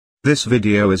This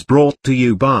video is brought to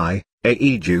you by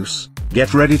AEJuice.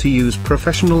 Get ready to use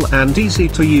professional and easy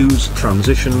to use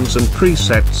transitions and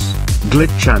presets,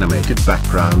 glitch animated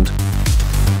background,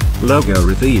 logo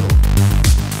reveal,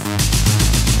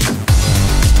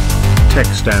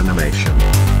 text animation,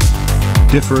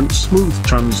 different smooth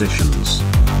transitions,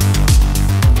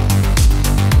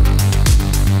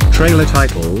 trailer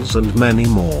titles and many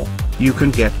more. You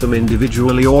can get them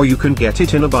individually or you can get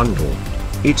it in a bundle.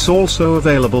 It's also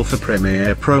available for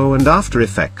Premiere Pro and After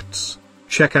Effects.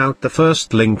 Check out the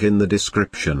first link in the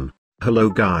description. Hello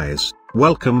guys,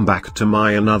 welcome back to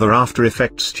my another After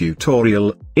Effects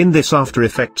tutorial. In this After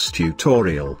Effects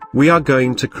tutorial, we are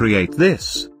going to create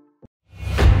this.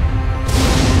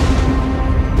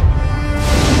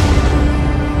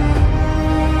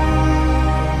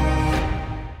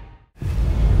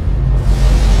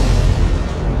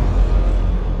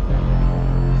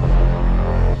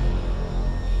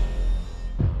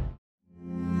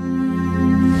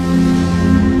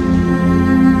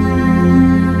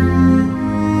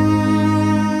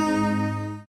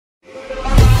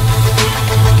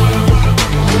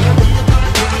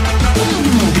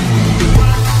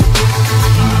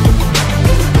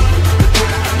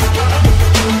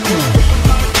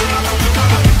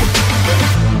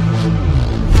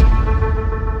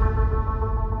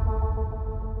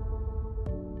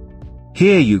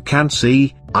 Here you can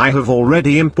see, I have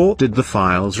already imported the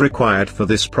files required for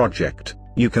this project.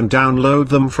 You can download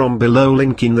them from below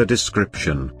link in the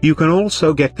description. You can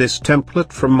also get this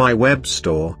template from my web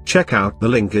store. Check out the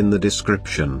link in the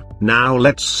description. Now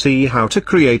let's see how to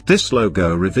create this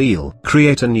logo reveal.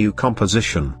 Create a new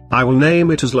composition. I will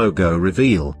name it as logo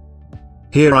reveal.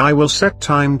 Here I will set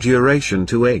time duration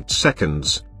to 8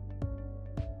 seconds.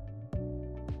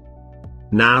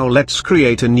 Now let's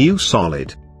create a new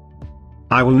solid.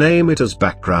 I will name it as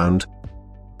background.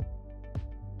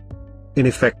 In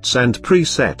Effects and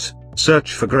Preset,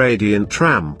 search for Gradient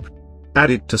Ramp. Add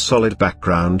it to solid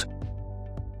background.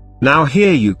 Now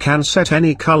here you can set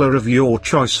any color of your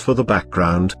choice for the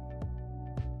background.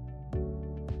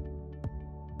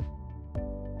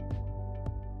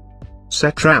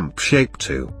 Set ramp shape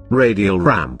to radial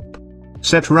ramp.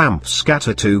 Set ramp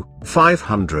scatter to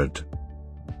 500.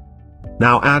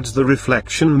 Now add the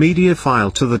reflection media file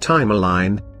to the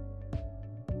timeline.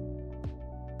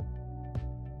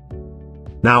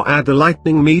 Now add the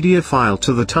lightning media file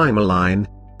to the timeline.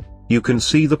 You can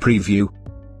see the preview.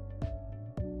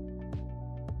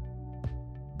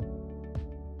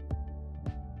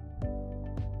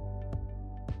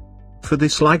 For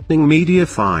this lightning media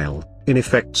file, in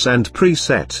Effects and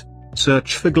Preset,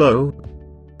 search for Glow.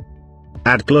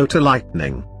 Add Glow to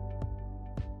Lightning.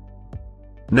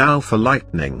 Now for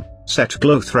lightning, set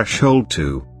glow threshold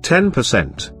to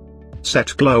 10%.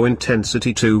 Set glow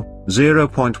intensity to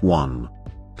 0.1.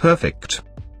 Perfect.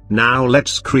 Now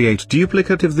let's create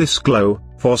duplicate of this glow.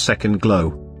 For second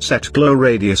glow, set glow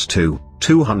radius to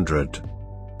 200.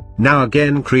 Now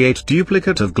again create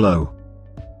duplicate of glow.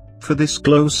 For this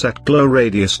glow set glow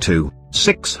radius to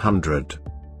 600.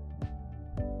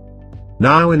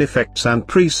 Now in Effects and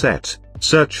Preset,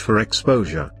 search for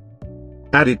exposure.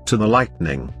 Add it to the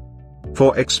lightning.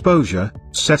 For exposure,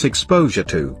 set exposure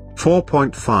to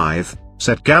 4.5,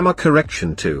 set gamma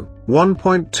correction to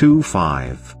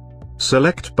 1.25.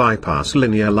 Select bypass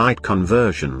linear light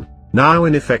conversion. Now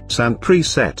in Effects and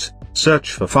Preset,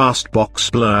 search for fast box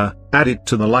blur, add it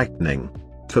to the lightning.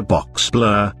 For box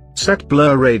blur, set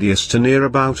blur radius to near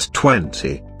about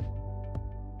 20.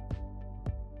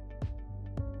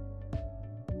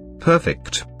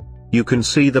 Perfect. You can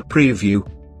see the preview.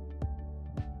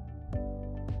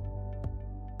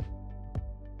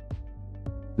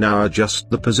 Now adjust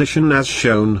the position as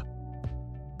shown.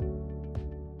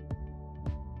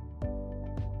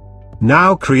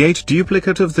 Now create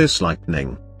duplicate of this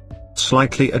lightning.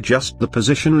 Slightly adjust the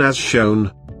position as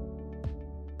shown.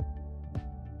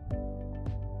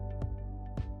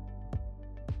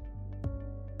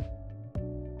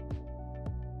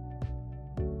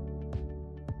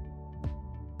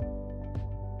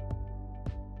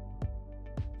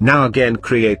 Now again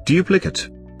create duplicate.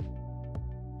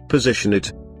 Position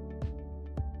it.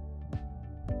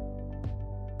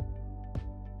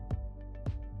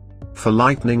 For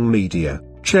lightning media,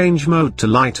 change mode to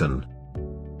lighten.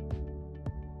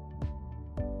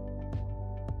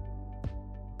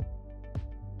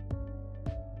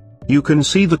 You can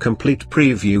see the complete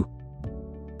preview.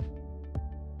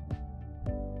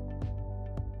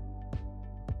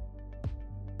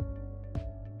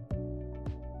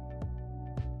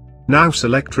 Now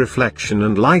select Reflection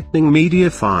and Lightning Media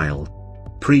file.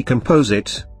 Pre-compose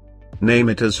it. Name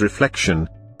it as Reflection.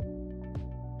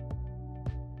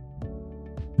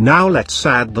 Now let's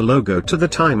add the logo to the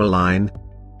timeline.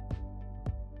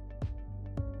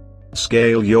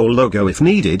 Scale your logo if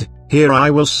needed. Here I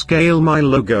will scale my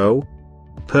logo.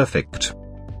 Perfect.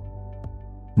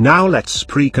 Now let's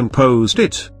pre-compose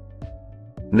it.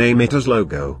 Name it as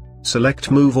logo.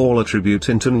 Select move all attribute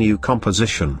into new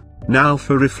composition. Now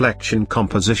for reflection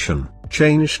composition,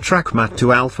 change track matte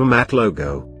to alpha matte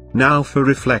logo. Now for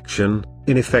reflection,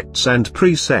 in effects and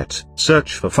preset,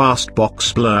 search for fast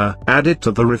box blur. Add it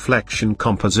to the reflection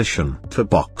composition. For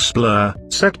box blur,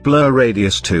 set blur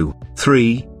radius to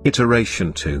 3,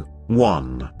 iteration to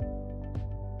 1.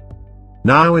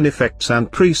 Now in effects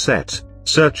and preset,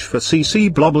 search for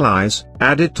CC blobble eyes.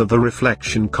 Add it to the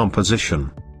reflection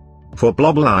composition. For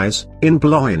blobble eyes, in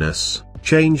blobiness,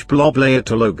 change blob layer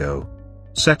to logo.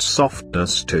 Set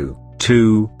softness to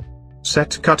 2.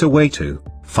 Set cutaway to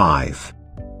 5.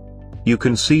 You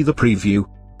can see the preview.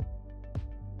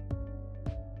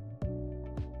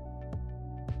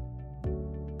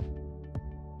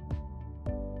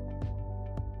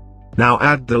 Now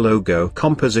add the logo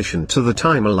composition to the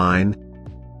timeline.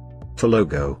 For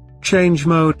logo, change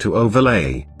mode to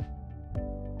overlay.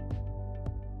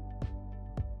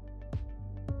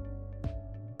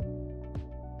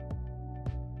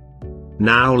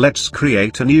 Now let's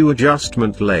create a new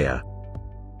adjustment layer.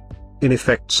 In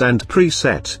effects and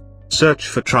preset, search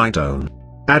for tritone.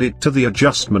 Add it to the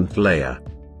adjustment layer.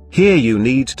 Here you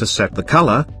need to set the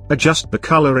color. Adjust the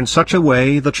color in such a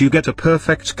way that you get a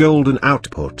perfect golden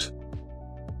output.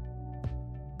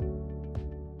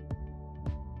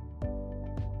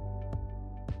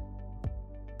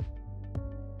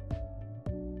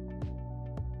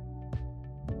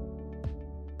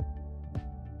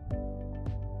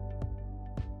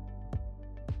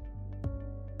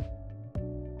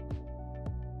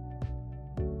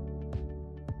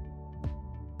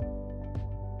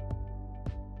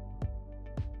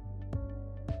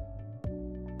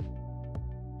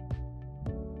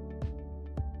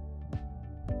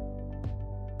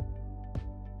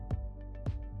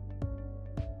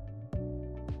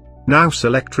 Now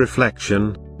select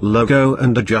reflection, logo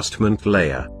and adjustment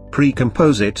layer,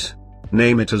 pre-compose it,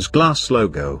 name it as glass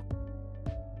logo.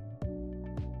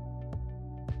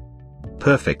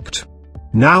 Perfect.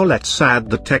 Now let's add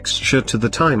the texture to the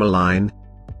timeline.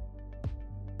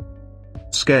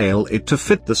 Scale it to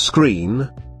fit the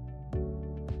screen.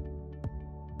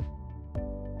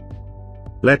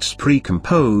 Let's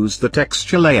pre-compose the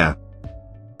texture layer.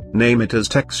 Name it as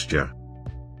texture.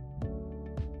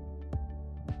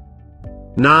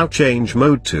 Now change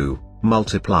mode to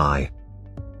multiply.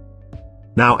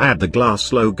 Now add the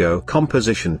glass logo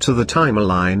composition to the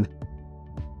timeline.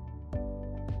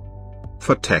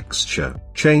 For texture,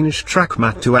 change track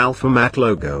matte to alpha matte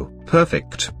logo.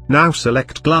 Perfect. Now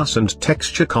select glass and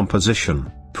texture composition,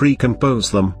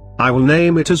 pre-compose them. I will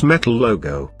name it as metal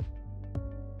logo.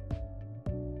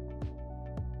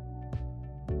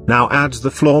 Now add the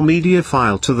floor media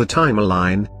file to the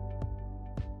timeline.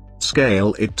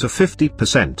 Scale it to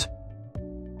 50%.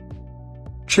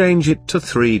 Change it to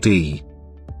 3D.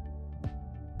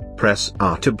 Press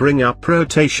R to bring up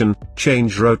rotation,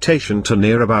 change rotation to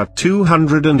near about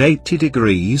 280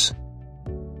 degrees.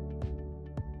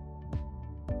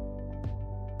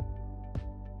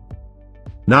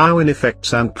 Now in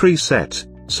effects and preset,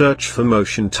 search for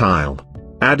motion tile.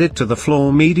 Add it to the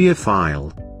floor media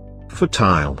file. For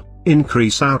tile,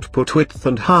 increase output width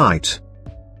and height.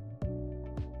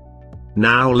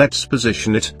 Now let's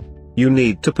position it. You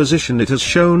need to position it as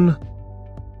shown.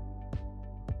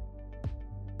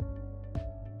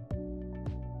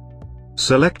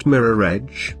 Select mirror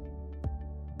edge.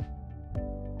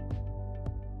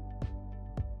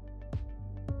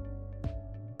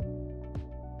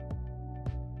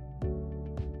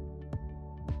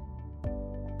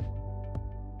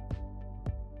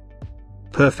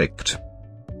 Perfect.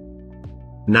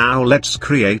 Now let's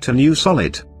create a new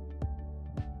solid.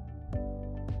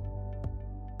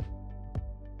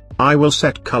 I will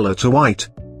set color to white.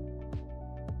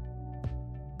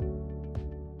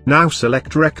 Now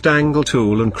select rectangle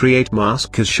tool and create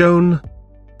mask as shown.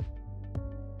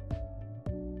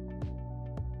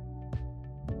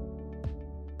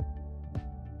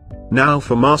 Now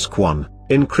for mask 1,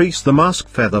 increase the mask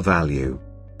feather value.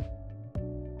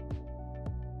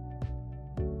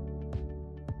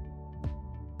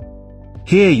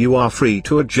 Here you are free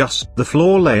to adjust the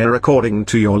floor layer according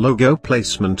to your logo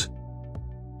placement.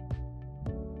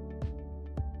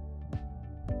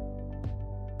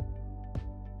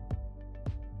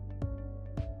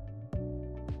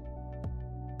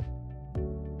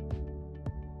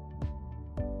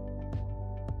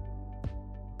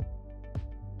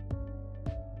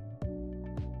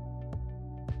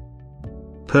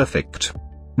 Perfect.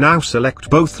 Now select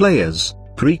both layers,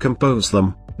 pre-compose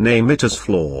them, name it as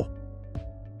floor.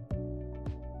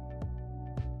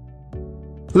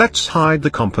 Let's hide the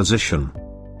composition.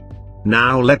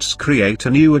 Now let's create a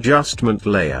new adjustment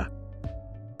layer.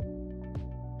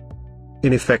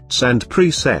 In Effects and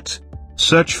Preset,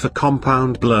 search for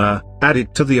Compound Blur, add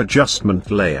it to the adjustment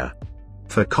layer.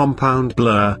 For Compound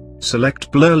Blur,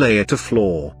 select Blur Layer to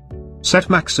Floor. Set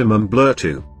Maximum Blur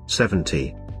to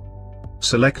 70.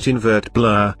 Select Invert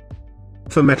Blur.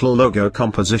 For Metal Logo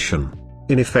Composition,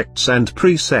 in Effects and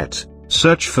Preset,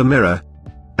 search for Mirror.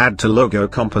 Add to Logo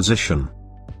Composition.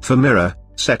 For Mirror,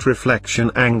 set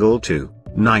Reflection Angle to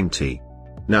 90.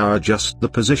 Now adjust the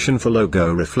position for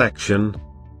logo reflection.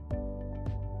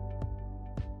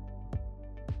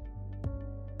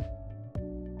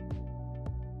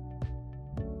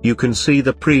 You can see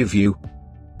the preview.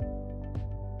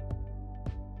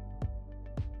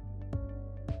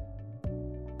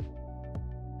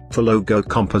 For logo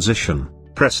composition,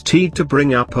 press T to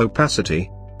bring up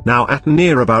opacity. Now at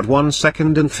near about 1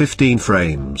 second and 15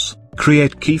 frames,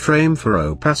 create keyframe for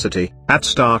opacity. At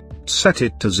start, set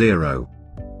it to 0.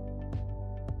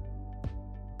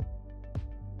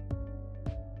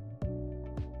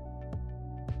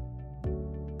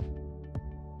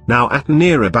 Now at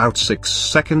near about 6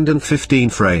 second and 15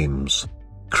 frames,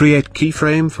 create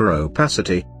keyframe for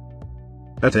opacity.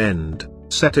 At end,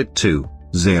 set it to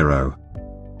 0.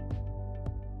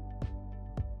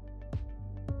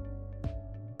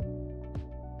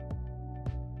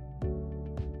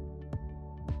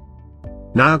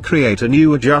 Now create a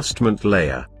new adjustment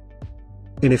layer.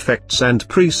 In Effects and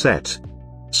Preset,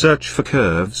 search for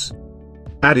Curves.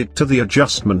 Add it to the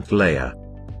adjustment layer.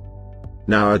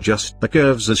 Now adjust the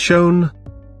curves as shown.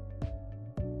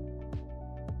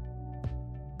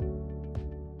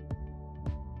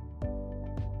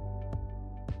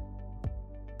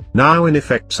 Now in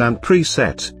Effects and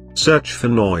Preset, search for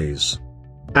Noise.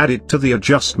 Add it to the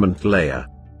adjustment layer.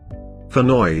 For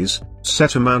Noise,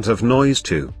 set amount of noise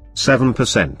to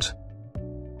 7%.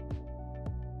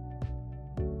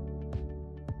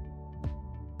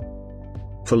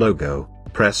 For Logo,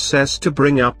 press S to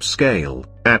bring up Scale.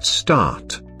 At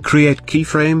start, create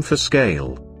keyframe for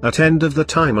Scale. At end of the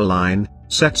timeline,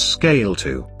 set Scale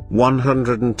to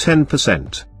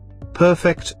 110%.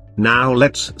 Perfect. Now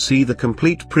let's see the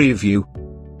complete preview.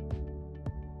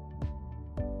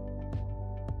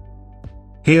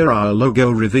 Here our logo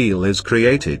reveal is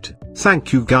created.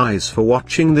 Thank you guys for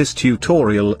watching this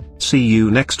tutorial. See you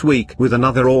next week with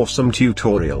another awesome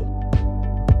tutorial.